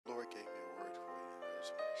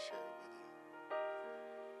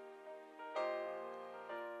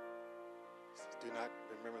Do not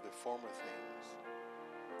remember the former things,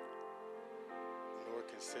 nor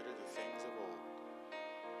consider the things of old.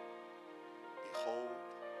 Behold,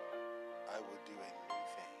 I will do a new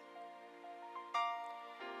thing.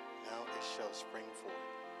 Now it shall spring forth.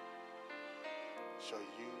 Shall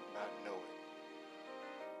you not know it?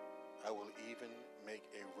 I will even make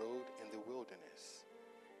a road in the wilderness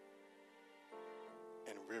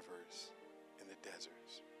and rivers in the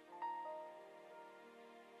deserts,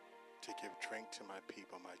 to give drink to my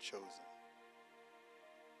people, my chosen,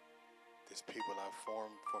 this people I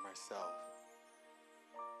formed for myself.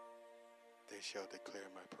 They shall declare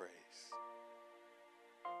my praise.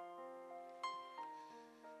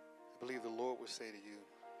 I believe the Lord will say to you,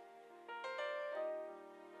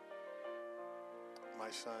 my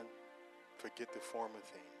son, forget the former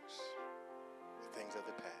things, the things of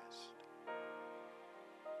the past.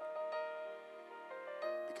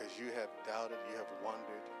 Because you have doubted, you have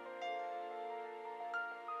wondered,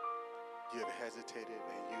 you have hesitated,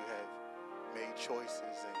 and you have made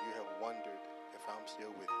choices, and you have wondered if I'm still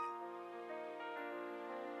with you.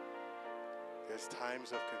 There's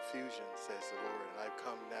times of confusion, says the Lord, and I've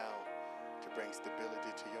come now to bring stability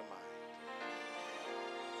to your mind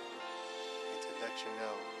and to let you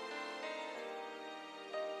know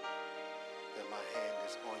that my hand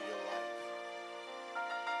is on your life.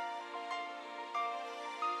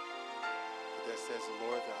 But that says the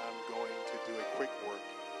Lord that I'm going to do a quick work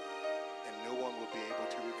and no one will be able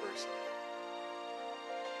to reverse it.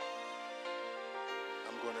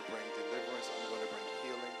 I'm going to bring deliverance. I'm going to bring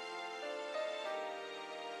healing.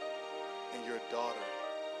 And your daughter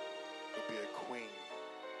will be a queen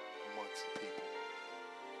amongst the people.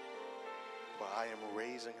 For I am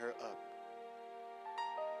raising her up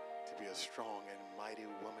to be a strong and mighty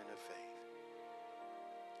woman of faith.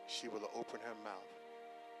 She will open her mouth.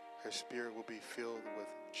 Her spirit will be filled with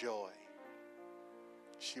joy.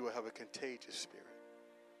 She will have a contagious spirit.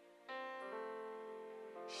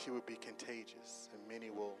 She will be contagious, and many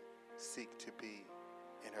will seek to be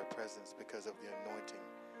in her presence because of the anointing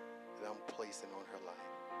that I'm placing on her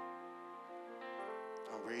life.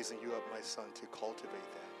 I'm raising you up, my son, to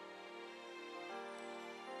cultivate that.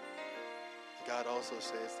 God also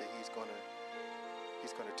says that He's going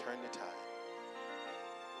to turn the tide.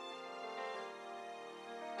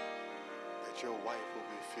 That your wife will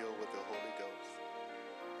be filled with the Holy Ghost.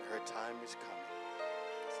 Her time is coming,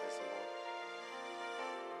 says the Lord.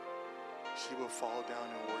 She will fall down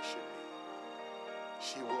and worship me.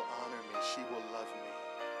 She will honor me. She will love me.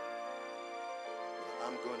 But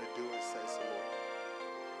I'm going to do it, says the Lord.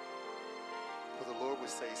 For the Lord would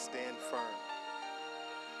say, stand firm.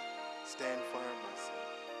 Stand firm, my son.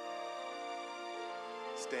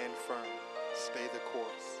 Stand firm. Stay the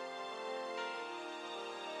course.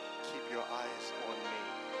 Keep your eyes on me.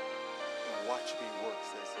 And watch me work,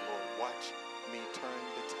 says the Lord. Watch me turn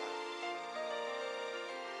the tide.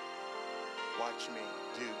 Watch me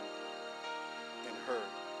do in her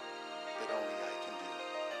that only I can do.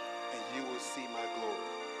 And you will see my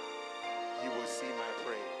glory. You will see my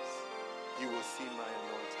praise. You will see my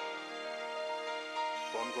anointing.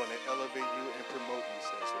 For I'm going to elevate you and promote you,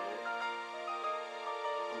 says the Lord.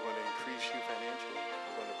 I'm going to increase you financially.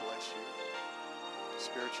 I'm going to bless you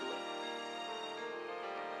spiritually.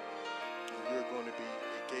 And you're going to be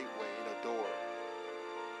a gateway and a door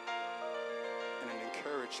and an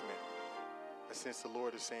encouragement. Since the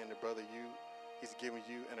Lord is saying to brother, He's giving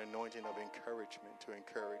you an anointing of encouragement to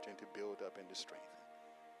encourage and to build up and to strengthen.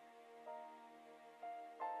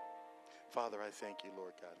 Father, I thank you,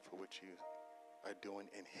 Lord God, for what you are doing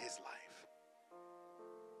in his life.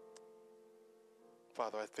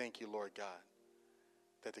 Father, I thank you, Lord God,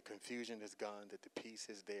 that the confusion is gone, that the peace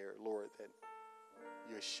is there, Lord, that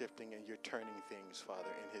you're shifting and you're turning things, Father,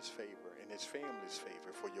 in his favor, in his family's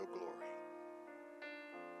favor for your glory.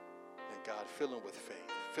 And God, fill him with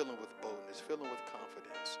faith, fill him with boldness, fill him with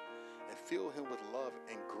confidence, and fill him with love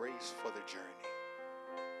and grace for the journey.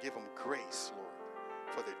 Give him grace, Lord,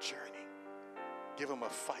 for the journey. Give him a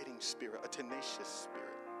fighting spirit, a tenacious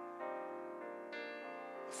spirit.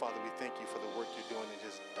 And Father, we thank you for the work you're doing in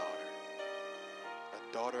his daughter,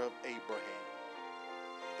 a daughter of Abraham,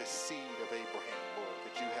 the seed of Abraham, Lord,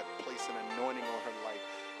 that you have placed an anointing on her life.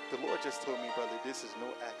 The Lord just told me, brother, this is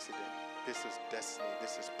no accident. This is destiny.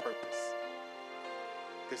 This is purpose.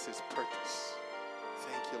 This is purpose.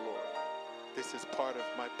 Thank you, Lord. This is part of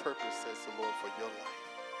my purpose, says the Lord, for your life.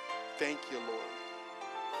 Thank you, Lord,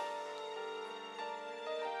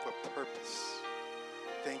 for purpose.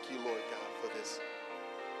 Thank you, Lord God, for this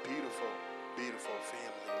beautiful, beautiful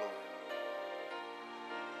family, Lord.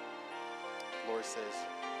 Lord says,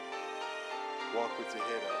 walk with your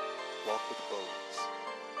head up. Walk with boldness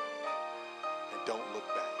and don't look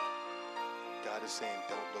back. God is saying,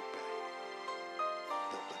 don't look back.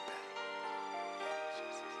 Don't look back.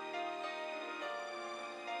 Jesus.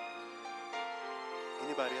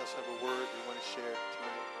 Anybody else have a word you want to share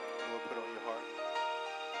tonight? You want to put on your heart?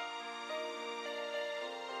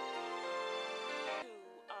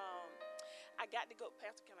 I got to go,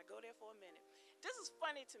 Pastor, can I go there for a minute? This is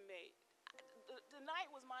funny to me. The night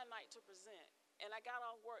was my night to present, and I got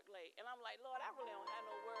off work late, and I'm like, Lord, I really don't have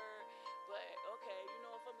no word, but okay, you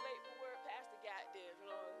know, if I'm late for work, Pastor got this, you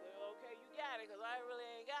know, okay, you got it, because I really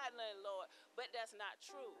ain't got nothing, Lord. But that's not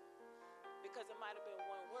true, because it might have been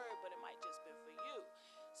one word, but it might just been for you.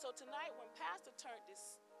 So tonight, when Pastor turned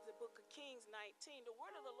the book of Kings 19, the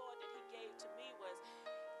word of the Lord that he gave to me was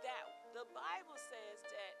that the Bible says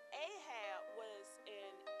that Ahab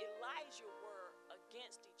and Elijah were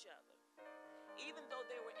against each other. Even though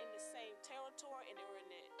they were in the same territory and they were in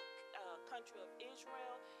the country of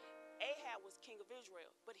Israel, Ahab was king of Israel,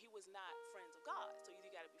 but he was not friends of God. So you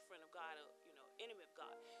got to be friend of God or, enemy of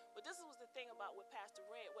God. But this was the thing about what Pastor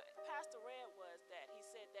read. What Pastor read was that he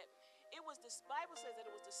said that it was the Bible says that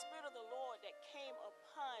it was the Spirit of the Lord that came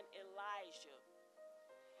upon Elijah.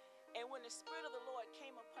 And when the Spirit of the Lord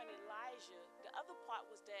came upon Elijah, the other part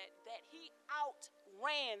was that he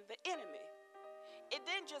outran the enemy. It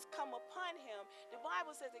didn't just come upon him. The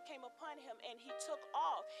Bible says it came upon him and he took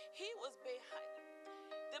off. He was behind.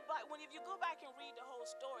 If you go back and read the whole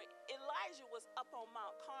story, Elijah was up on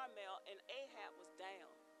Mount Carmel and Ahab was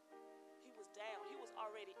down. He was down. He was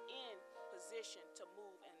already in position to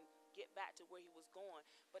move and get back to where he was going.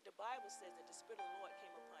 But the Bible says that the Spirit of the Lord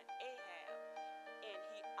came upon Ahab and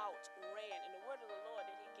he outran. And the word of the Lord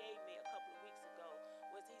that he gave me a couple of weeks ago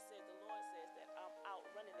was the Lord says that I'm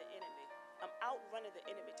outrunning the enemy. I'm outrunning the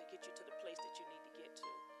enemy to get you to the place that you need to get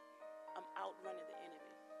to. I'm outrunning the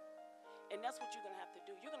enemy. And that's what you're going to have to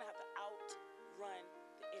do. You're going to have to outrun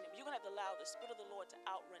the enemy. You're going to have to allow the Spirit of the Lord to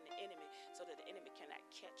outrun the enemy so that the enemy cannot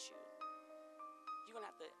catch you. You're going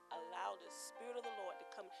to have to allow the Spirit of the Lord to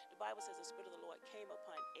come. The Bible says the Spirit of the Lord came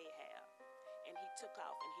upon Ahab and he took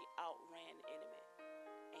off and he outran the enemy.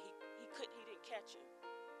 And he didn't catch him.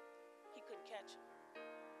 He couldn't catch him.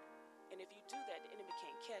 And if you do that, the enemy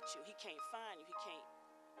can't catch you. He can't find you. He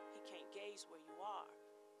can't gaze where you are.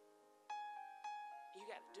 You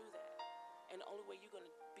got to do that. And the only way you're going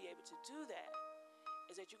to be able to do that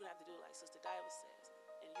is that you're going to have to do like Sister Diva says.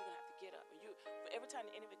 And you're going to have to get up. And for every time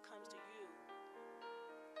the enemy comes to you,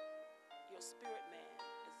 your spirit man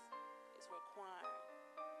is requiring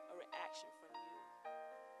a reaction from you.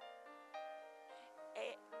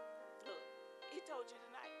 And look, he told you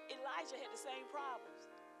tonight, Elijah had the same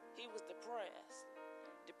problems. He was depressed,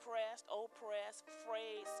 oppressed,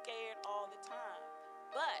 afraid, scared all the time.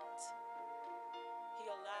 But he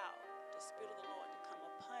allowed the Spirit of the Lord to come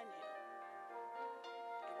upon him.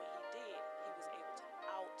 And when he did, he was able to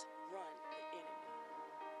outrun the enemy.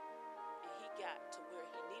 And he got to where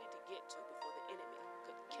he needed to get to before the enemy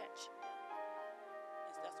could catch him.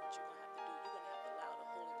 And that's what you're going to have to do. You're going to have to allow the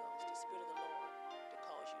Holy Ghost, the Spirit of the Lord, to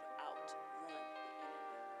cause you to outrun the enemy.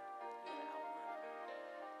 You're going to outrun him.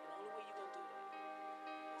 And the only way you're going to do that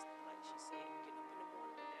is, like she said, getting up in the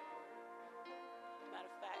morning with that word. Matter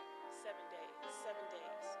of fact, 7 days.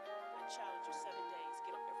 I challenge you 7 days.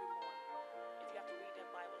 Get up every morning. If you have to read that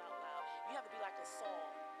Bible out loud, you have to be like a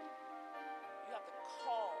Saul. You have to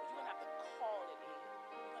call. You're going to have to call it in.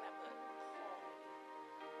 You're going to have to call it in.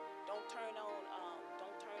 Don't turn on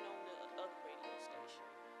the other radio station.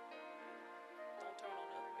 Don't turn on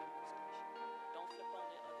the other radio station. Don't flip on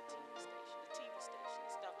the other TV station. The TV station,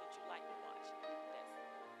 the stuff that you like to watch.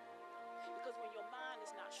 Because when your mind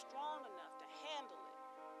is not strong enough to handle it,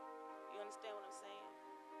 you understand what I'm saying?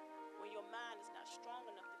 When your mind is not strong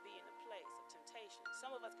enough to be in a place of temptation.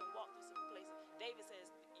 Some of us can walk through some places. David says,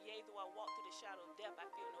 yea, though I walk through the shadow of death, I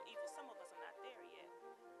feel no evil. Some of us are not there yet.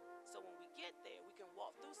 So when we get there, we can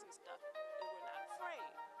walk through some stuff and we're not afraid.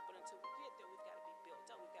 But until we get there, we've got to be built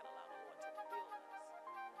up. We've got to allow the Lord to build us.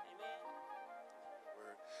 Amen?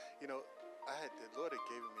 Word. The Lord had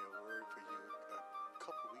given me a word for you a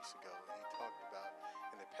couple weeks ago, and he talked about,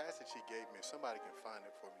 in the passage he gave me, somebody can find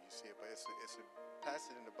it for me, you see it, but it's a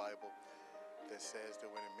passage in the Bible that says that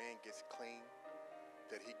when a man gets clean,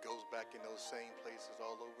 that he goes back in those same places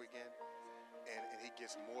all over again, and he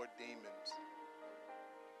gets more demons,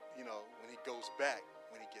 when he goes back,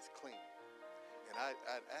 when he gets clean. And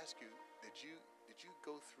I'd ask you, did you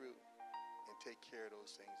go through and take care of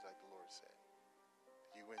those things like the Lord said?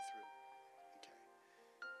 You went through? Okay.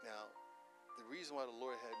 Now, the reason why the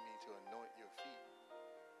Lord had me to anoint your feet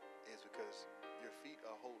is because your feet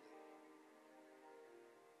are holy.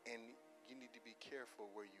 And you need to be careful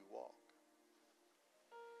where you walk.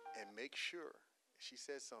 And make sure, she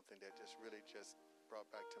said something that just really just brought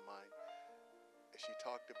back to mind. She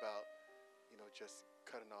talked about, just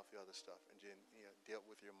cutting off the other stuff and then, dealt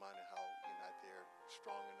with your mind and how you're not there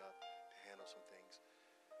strong enough to handle some things.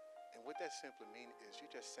 And what that simply means is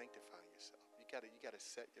you're just sanctifying yourself. You gotta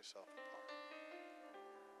set yourself apart.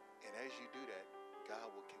 And as you do that, God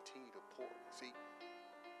will continue to pour. See,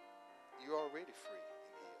 you're already free and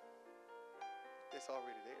healed. It's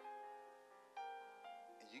already there.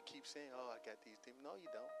 And you keep saying, "Oh, I got these things." No, you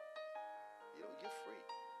don't. You're free.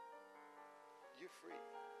 You're free.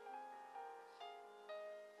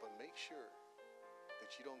 But make sure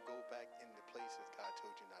that you don't go back in the places God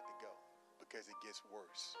told you not to go, because it gets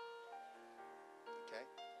worse. Okay?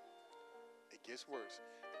 It gets worse.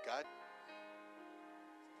 If God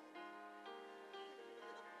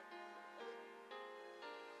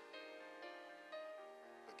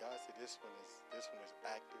But God said this one is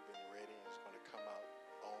active and ready and is going to come out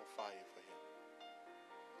on fire for him.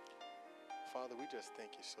 Father, we just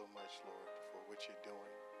thank you so much, Lord, for what you're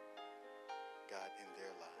doing, God, in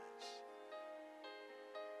their lives.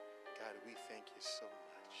 God, we thank you so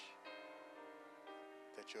much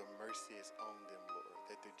that your mercy is on them, Lord,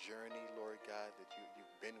 that the journey, Lord God, that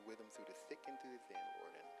you've been with them through the thick and through the thin,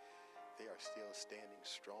 Lord, and they are still standing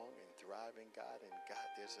strong and thriving, God. And God,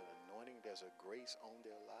 there's an anointing, there's a grace on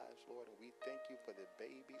their lives, Lord. And we thank you for the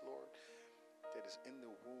baby, Lord, that is in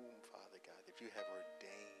the womb, Father God, that you have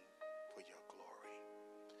ordained for your glory.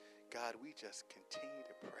 God, we just continue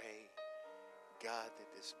to pray, God, that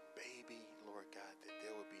this baby, Lord God, that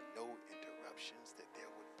there would be no interruptions, that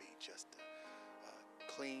there would be just a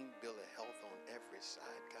clean bill of health on every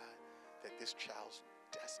side, God, that this child's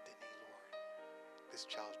destiny, this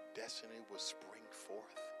child's destiny will spring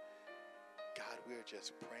forth. God, we're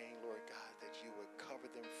just praying, Lord God, that you would cover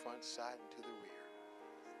them front, side, and to the rear.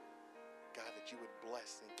 God, that you would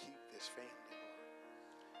bless and keep this family, Lord.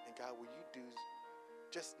 And God, will you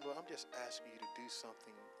Lord, I'm just asking you to do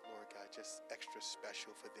something, Lord God, just extra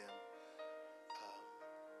special for them.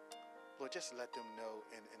 Lord, just let them know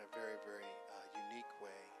in a very, very unique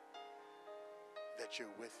way that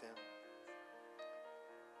you're with them.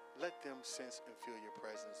 Let them sense and feel your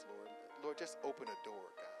presence, Lord. Lord, just open a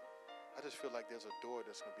door, God. I just feel like there's a door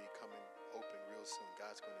that's going to be coming open real soon.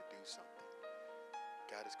 God's going to do something.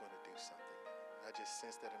 God is going to do something. I just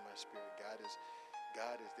sense that in my spirit.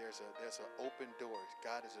 There's an open door.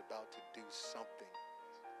 God is about to do something.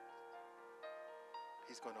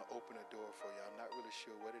 He's going to open a door for you. I'm not really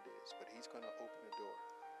sure what it is, but he's going to open a door.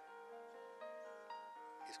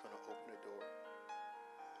 He's going to open a door.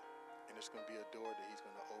 And there's going to be a door that he's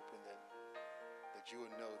going to open that you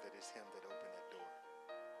will know that it's him that opened that door.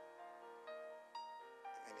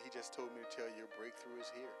 And he just told me to tell you, your breakthrough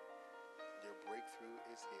is here. Your breakthrough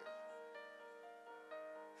is here.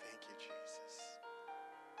 Thank you, Jesus.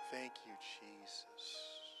 Thank you, Jesus.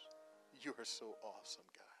 You are so awesome,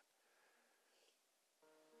 God.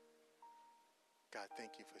 God,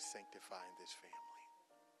 thank you for sanctifying this family.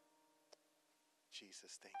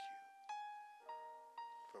 Jesus, thank you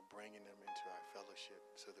for bringing them into our fellowship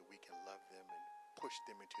so that we can love them and push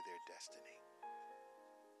them into their destiny.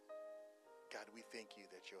 God, we thank you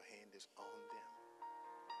that your hand is on them.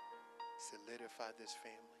 Solidify this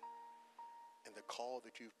family and the call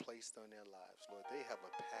that you've placed on their lives. Lord, they have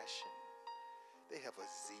a passion. They have a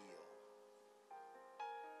zeal.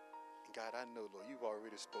 And God, I know, Lord, you've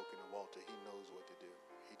already spoken to Walter. He knows what to do.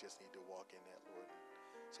 He just needs to walk in that, Lord.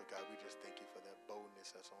 So God, we just thank you for that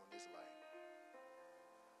boldness that's on his life.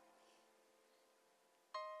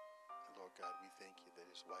 Lord God, we thank you that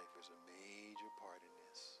his wife is a major part in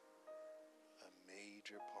this. A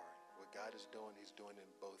major part. What God is doing, he's doing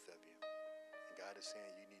in both of you. And God is saying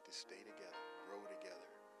you need to stay together, grow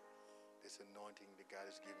together. This anointing that God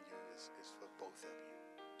has given you is for both of you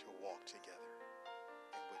to walk together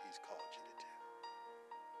in what he's called you to do.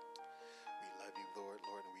 We love you, Lord,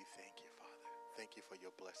 and we thank you, Father. Thank you for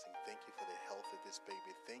your blessing. Thank you for the health of this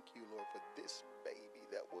baby. Thank you, Lord, for this baby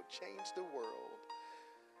that will change the world.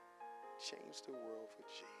 Change the world for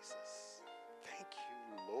Jesus. Thank you,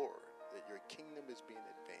 Lord, that your kingdom is being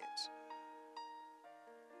advanced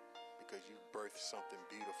because you birthed something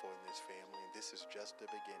beautiful in this family, and this is just the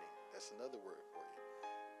beginning. That's another word for you.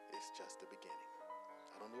 It's just the beginning.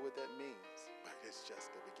 I don't know what that means, but it's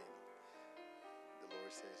just the beginning. The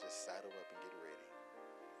Lord says just saddle up and get ready.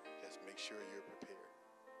 Just make sure you're prepared.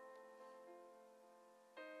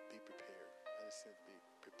 Be prepared. I just said be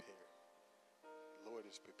prepared. Lord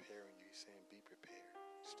is preparing you. He's saying be prepared.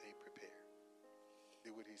 Stay prepared.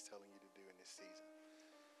 Do what he's telling you to do in this season.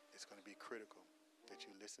 It's going to be critical. that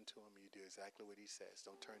you listen to him, you do exactly what he says.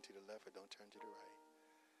 Don't turn to the left or don't turn to the right.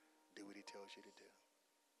 Do what he tells you to do.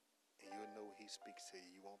 And you'll know he speaks to you.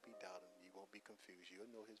 You won't be doubting. You won't be confused. You'll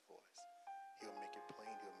know his voice. He'll make it plain.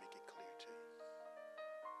 He'll make it clear to you.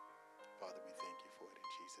 Father, we thank you for it in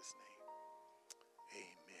Jesus' name.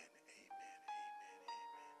 Amen. Amen.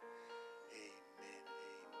 Amen. Amen.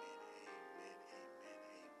 Amen. Amen. Amen.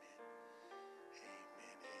 Amen.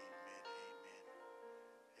 Amen. Amen.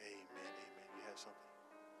 Amen. Amen. You have something?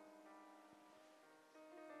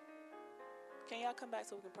 Can y'all come back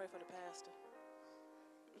so we can pray for the pastor?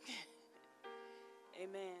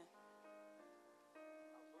 Amen.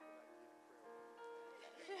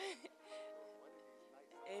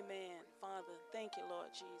 Amen. Father, thank you, Lord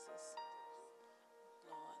Jesus.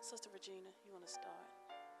 Lord. Sister Regina, you want to start?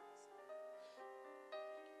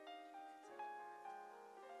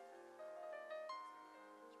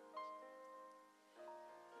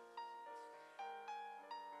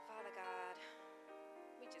 Father God,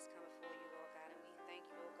 we just come before you, Lord God, and we thank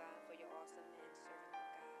you, Lord God, for your awesome manservant, Lord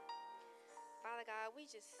God. Father God, we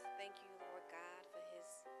just thank you, Lord God, for his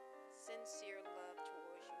sincere love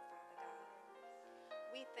towards you, Father God.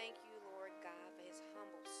 We thank you, Lord God, for his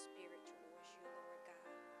humble spirit towards you, Lord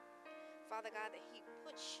God. Father God, that he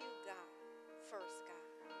puts you, God, first, God.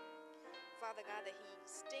 Father God, that he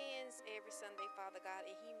stands every Sunday, Father God,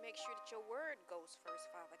 and he makes sure that your word goes first,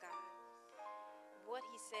 Father God. What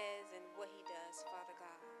he says and what he does, Father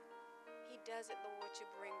God. He does it, Lord, to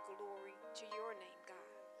bring glory to your name,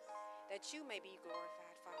 God, that you may be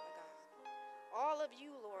glorified, Father God. All of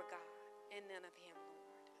you, Lord God, and none of him, Lord.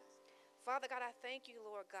 Father God, I thank you,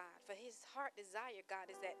 Lord God, for his heart desire, God,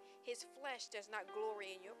 is that his flesh does not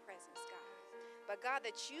glory in your presence, God. But God,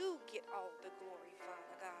 that you get all the glory,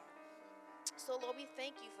 Father God. So, Lord, we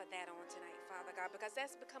thank you for that on tonight, Father God, because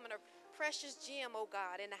that's becoming a precious gem, oh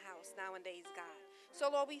God, in the house nowadays, God.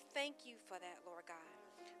 So, Lord, we thank you for that, Lord God.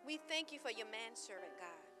 We thank you for your manservant,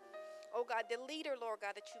 God. Oh God, the leader, Lord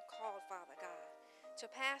God, that you called, Father God, to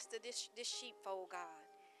pastor this sheepfold, God.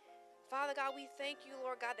 Father God, we thank you,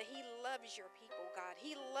 Lord God, that he loves your people, God.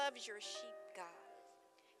 He loves your sheep, God.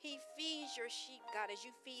 He feeds your sheep, God, as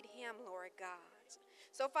you feed him, Lord God.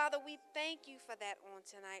 So, Father, we thank you for that on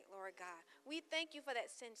tonight, Lord God. We thank you for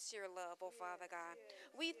that sincere love, oh Father God.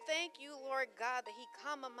 We thank you, Lord God, that he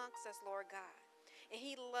come amongst us, Lord God. And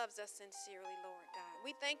he loves us sincerely, Lord God.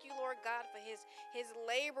 We thank you, Lord God, for his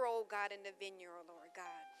labor, oh God, in the vineyard, oh Lord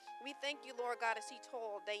God. We thank you, Lord God, as he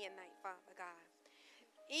toiled day and night, Father God.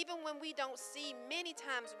 Even when we don't see, many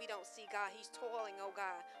times we don't see, God, he's toiling, oh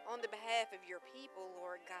God, on the behalf of your people,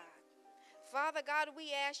 Lord God. Father God,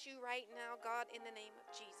 we ask you right now, God, in the name of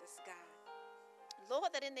Jesus, God.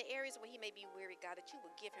 Lord, that in the areas where he may be weary, God, that you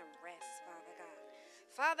would give him rest, Father God.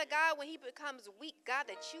 Father God, when he becomes weak, God,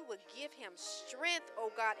 that you would give him strength,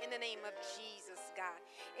 oh God, in the name of Jesus, God.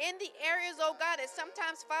 In the areas, oh God, that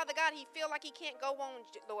sometimes, Father God, he feel like he can't go on,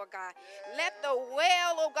 Lord God. Let the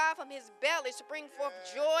well, oh God, from his belly spring forth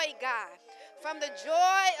joy, God. From the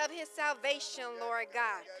joy of his salvation, Lord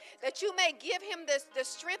God. That you may give him the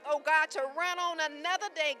strength, oh God, to run on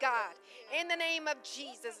another day, God. In the name of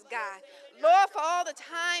Jesus, God. Lord, for all the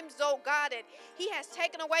times, oh God, that he has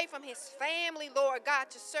taken away from his family, Lord God,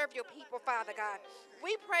 to serve your people, Father God.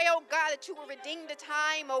 We pray, oh God, that you will redeem the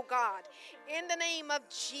time, oh God, in the name of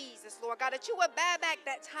Jesus, Lord God, that you will buy back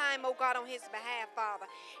that time, oh God, on his behalf, Father.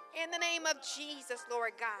 In the name of Jesus,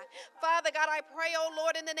 Lord God. Father God, I pray, oh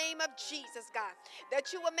Lord, in the name of Jesus, God,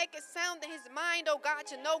 that you will make it sound in his mind, oh God,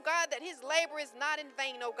 to know, God, that his labor is not in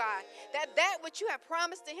vain, oh God. That which you have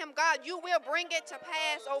promised to him, God, you will bring it to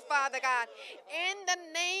pass, oh Father God. In the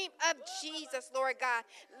name of Jesus, Lord God.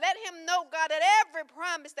 Let him know, God, that every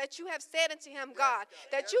promise that you have said unto him, God,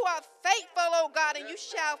 that you are faithful, oh God, and you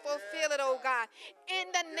shall fulfill it, oh God.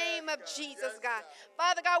 In the name of Jesus, God.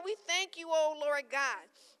 Father God, we thank you, oh Lord God,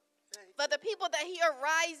 for the people that he are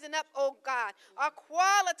rising up, oh God, are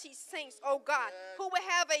quality saints, oh God, who will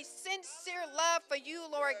have a sincere love for you,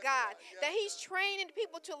 Lord God, that he's training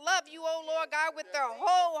people to love you, oh Lord God, with their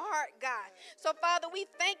whole heart, God. So, Father, we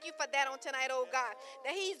thank you for that on tonight, oh God,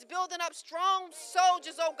 that he's building up strong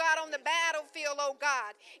soldiers, oh God, on the battlefield, oh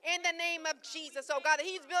God, in the name of Jesus, oh God, that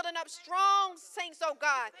he's building up strong saints, oh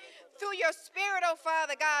God, through your spirit, oh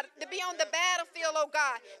Father God, to be on the battlefield, oh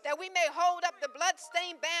God, that we may hold up the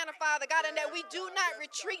bloodstained banner, Father Father God, and that we do not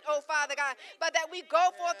retreat, oh Father God, but that we go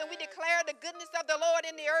forth and we declare the goodness of the Lord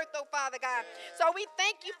in the earth, oh Father God. So we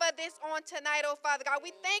thank you for this on tonight, oh Father God. We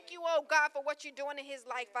thank you, oh God, for what you're doing in his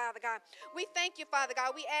life, Father God. We thank you, Father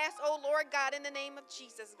God. We ask, oh Lord God, in the name of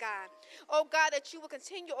Jesus, God, oh God, that you will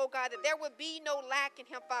continue, oh God, that there will be no lack in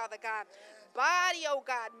him, Father God. Body, oh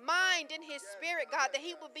God, mind in his spirit, God, that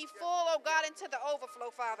he will be full, oh God, into the overflow,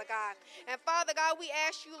 Father God. And Father God, we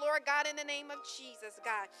ask you, Lord God, in the name of Jesus,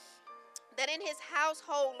 God, that in his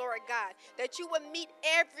household, Lord God, that you would meet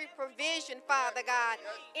every provision, Father God,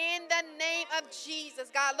 in the name of Jesus,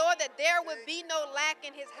 God. Lord, that there would be no lack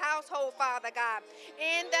in his household, Father God,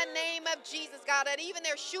 in the name of Jesus, God, that even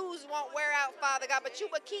their shoes won't wear out, Father God, but you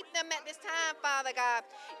would keep them at this time, Father God,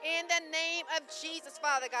 in the name of Jesus,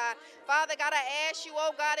 Father God. Father God, I ask you,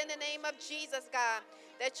 oh God, in the name of Jesus, God,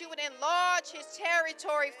 that you would enlarge his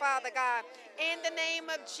territory, Father God, in the name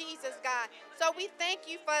of Jesus, God. So we thank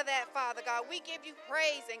you for that, Father God. We give you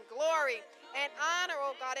praise and glory and honor,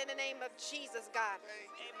 oh God, in the name of Jesus, God.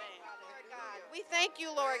 Amen. Lord God, we thank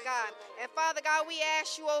you, Lord God. And Father God, we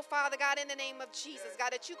ask you, oh Father God, in the name of Jesus,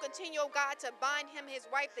 God, that you continue, oh God, to bind him, his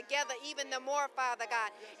wife together even the more, Father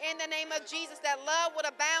God. In the name of Jesus, that love would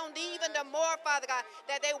abound even the more, Father God,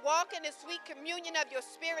 that they walk in the sweet communion of your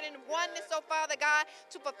spirit and oneness, oh Father God,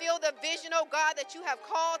 to fulfill the vision, oh God, that you have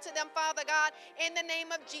called to them, Father God, in the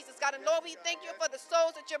name of Jesus, God. And Lord, we thank you for the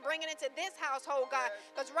souls that you're bringing into this household, God,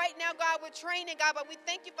 because right now, God, we're training, God, but we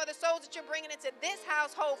thank you for the souls that you're bringing into this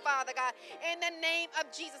household, Father God, in the name of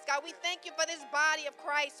Jesus, God. We thank you for this body of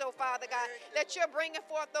Christ, oh Father God, that you're bringing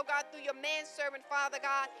forth, oh God, through your manservant, Father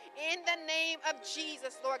God, in the name of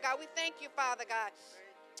Jesus, Lord God. We thank you, Father God.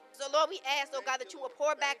 So, Lord, we ask, oh God, that you will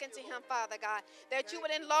pour back into him, Father God, that you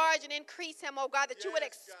would enlarge and increase him, oh God, that you would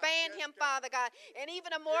expand him, Father God, and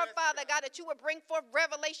even more, Father God, that you would bring forth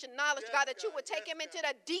revelation knowledge, God, that you would take him into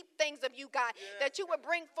the deep things of you, God, that you would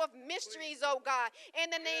bring forth mysteries, oh God,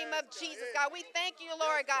 in the name of Jesus, God. We thank you,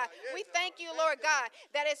 Lord God. We thank you, Lord God,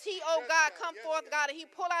 that as he, oh God, come forth, God, and he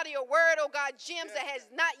pull out of your word, oh God, gems that has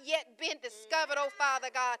not yet been discovered, oh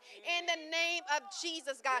Father God, in the name of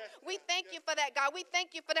Jesus, God. We thank you for that, God. We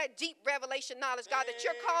thank you for that deep revelation knowledge, God, that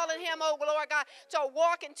you're calling him, oh Lord God, to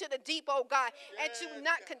walk into the deep, oh God, and to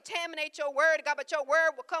not contaminate your word, God, but your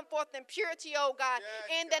word will come forth in purity, oh God,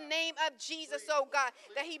 in the name of Jesus, oh God,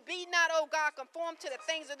 that he be not, oh God, conformed to the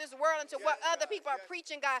things of this world and to what other people are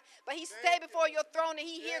preaching, God, but he stay before your throne and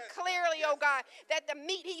he hear clearly, oh God, that the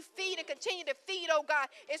meat he feed and continue to feed, oh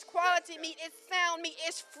God, is quality meat, it's sound meat,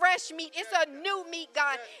 it's fresh meat, it's a new meat,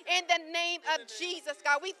 God, in the name of Jesus,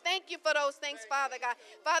 God. We thank you for those things, Father God.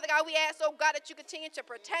 Father God, we ask, oh God, that you continue to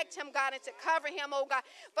protect him, God, and to cover him, oh God,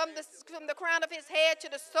 from the crown of his head to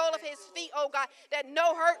the sole of his feet, oh God, that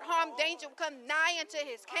no hurt, harm, danger will come nigh into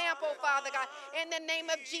his camp, oh Father God, in the name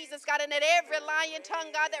of Jesus, God, and that every lying tongue,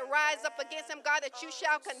 God, that rise up against him, God, that you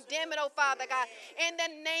shall condemn it, oh Father God, in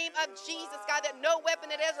the name of Jesus, God, that no weapon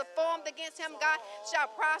that is formed against him, God, shall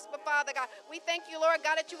prosper, Father God. We thank you, Lord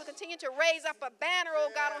God, that you will continue to raise up a banner, oh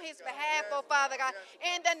God, on his behalf, oh Father God,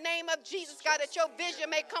 in the name of Jesus, God, that your vision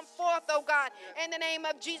may come forth, oh God, in the name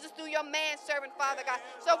of Jesus through your manservant, Father God.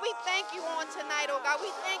 So we thank you on tonight, oh God.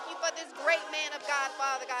 We thank you for this great man of God,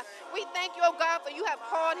 Father God. We thank you, oh God, for you have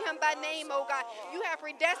called him by name, oh God. You have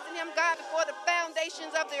predestined him, God, before the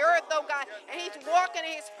foundations of the earth, oh God. And he's walking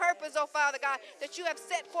in his purpose, oh Father God, that you have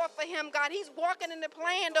set forth for him, God. He's walking in the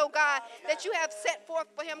plan, oh God, that you have set forth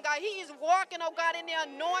for him, God. He is walking, oh God, in the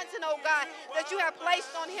anointing, oh God, that you have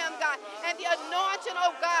placed on him, God. And the anointing,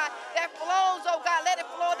 oh God, that flows, oh God, let it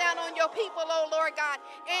flow down on your people, oh Lord God,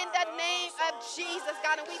 in the name of Jesus,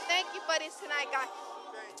 God. And we thank you for this tonight, God.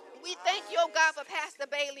 We thank you, oh God, for Pastor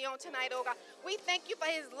Bailey on tonight, oh God. We thank you for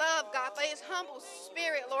his love, God, for his humble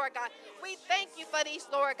spirit, Lord God. We thank you for these,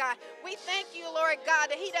 Lord God. We thank you, Lord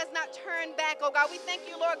God, that he does not turn back, oh God. We thank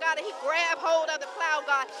you, Lord God, that he grabbed hold of the plow,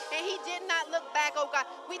 God, and he did not look back, oh God.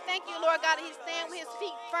 We thank you, Lord God, that he stands with his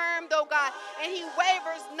feet firm, oh God, and he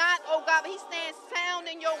wavers not, oh God, but he stands sound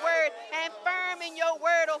in your word and firm in your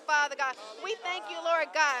word, oh Father God. We thank you,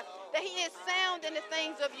 Lord God, that he is sound in the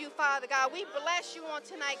things of you, Father God. We bless you on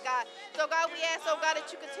tonight, God. So, God, we ask, oh God, that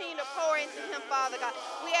you continue to pour into him, Father God.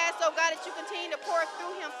 We ask, oh God, that you continue to pour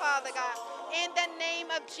through him, Father God. In the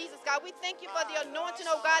name of Jesus, God, we thank you for the anointing,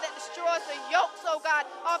 oh God, that destroys the yokes, oh God,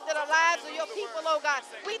 off the lives of your people, oh God.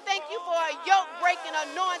 We thank you for a yoke-breaking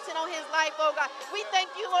anointing on his life, oh God. We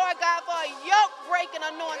thank you, Lord God, for a yoke-breaking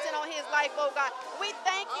anointing on his life, oh God. We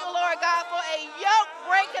thank you, Lord God, for a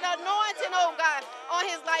yoke-breaking anointing, oh God, on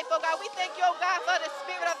his life, oh God. We thank you, oh God, for the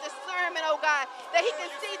spirit of discernment, oh God, that he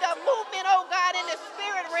can see the movement, oh God, in the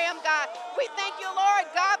spirit realm, God. We thank you, Lord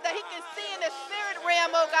God, that he can see in the spirit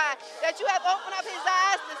realm, oh God, that you have opened up his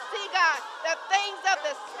eyes to see, God, the things of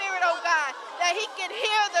the Spirit, oh God, that he can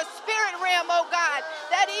hear the Spirit realm, oh God,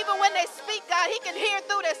 that even when they speak, God, he can hear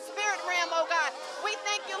through the Spirit realm, oh God. We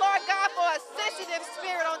thank you, Lord God, for a sensitive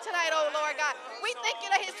spirit on tonight, oh Lord God. We thank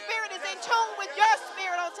you that his spirit is in tune with your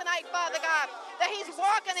spirit on tonight, Father God, that he's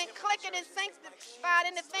walking and clicking and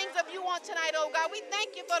sanctified in the things of you on tonight, oh God. We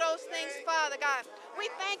thank you for those things, Father God. We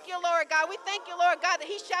thank you, Lord God. We thank you, Lord God, that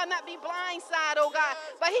he shall not be blindsided, oh God,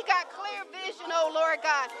 but he got clear vision, oh Lord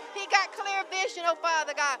God. He got clear vision, oh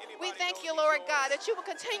Father God. We thank you, Lord God, that you will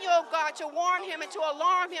continue, oh God, to warn him and to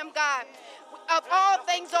alarm him, God, of all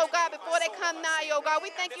things, oh God, before they come nigh, oh God. We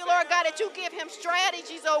thank you, Lord God, that you give him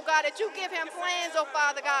strategies, oh God, that you give him plans, oh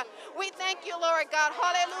Father God. We thank you, Lord God.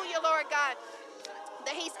 Hallelujah, Lord God,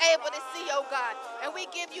 that he's able to see, oh God. And we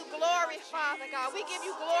give you glory, Father God. We give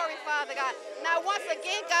you glory, Father God. Now, once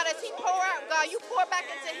again, God, as he pour out, God, you pour back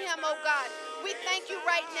into him, oh God. We thank you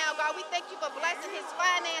right now, God. We thank you for blessing his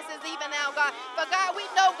finances even now, God. For, God, we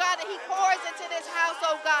know, God, that he pours into this house,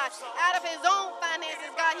 oh God. Out of his own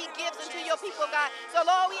finances, God, he gives into your people, God. So,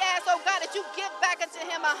 Lord, we ask, oh God, that you give back unto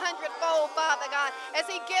him 100-fold, Father God, as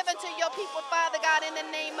he give unto your people, Father God, in the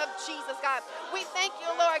name of Jesus, God. We thank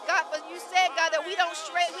you, Lord God, for you said, God, that we don't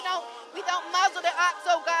shred, we don't muzzle the ox,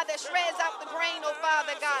 oh God, that shreds out the grain, oh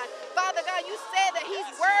Father God. Father God, you said that he's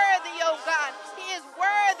worthy, oh God. He is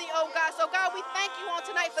worthy, oh God. So God, we thank you on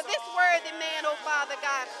tonight for this worthy man, oh Father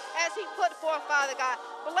God, as he put forth, Father God.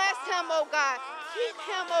 Bless him, oh God. Keep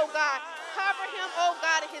him, oh God. Cover him, oh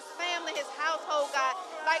God, and his family, his household, God,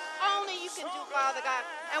 like only you can do, Father God.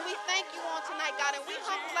 And we thank you on tonight, God, and we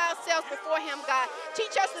humble ourselves before him, God.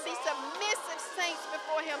 Teach us to be submissive saints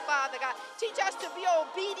before him, Father God. Teach us to be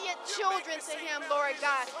obedient children to him, Lord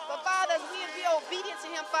God. But Father, as we be obedient to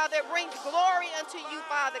him, Father, it brings glory unto you,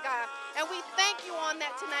 Father God. And we thank you on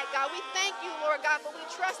that tonight, God. We thank you, Lord God, for we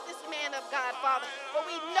trust this man of God, Father. For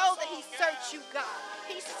we know that he searched you, God.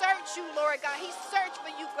 He searched you, Lord God. He searched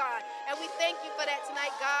for you, God. And we thank you for that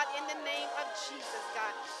tonight, God, in the name of Jesus,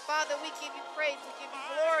 God. Father, we give you praise. We give you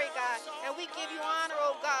glory, God. And we give you honor,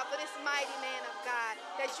 oh God, for this mighty man of God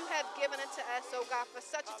that you have given unto us, oh God, for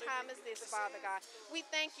such a time as this, Father God. We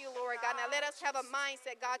thank you, Lord God. Now let us have a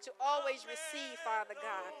mindset, God, to always receive, Father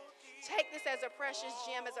God. Take this as a precious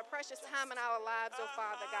gem, as a precious time in our lives, oh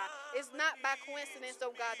Father God. It's not by coincidence, oh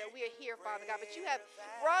God, that we are here, Father God, but you have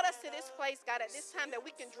brought us to this place, God, at this time that we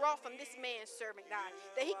can draw from this man's servant, God,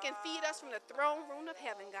 that he can feed us from the throne room of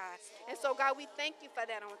heaven, God. And so, God, we thank you for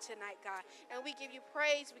that on tonight, God. And we give you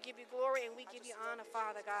praise, we give you glory, and we give you honor,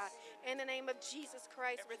 Father God. In the name of Jesus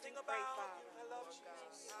Christ, we do pray, Father.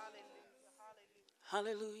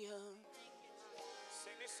 Hallelujah.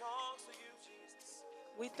 Sing these songs to you, Jesus.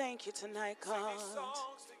 We thank you tonight, Sing God. these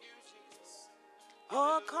songs to you, Jesus.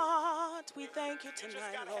 Oh, God, we thank you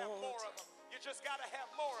tonight, You just gotta have more Lord. of them. You just gotta have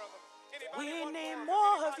more of them. We Anybody want need more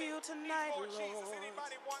more of of them? you tonight, Anybody need more Jesus? Lord.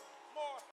 Anybody want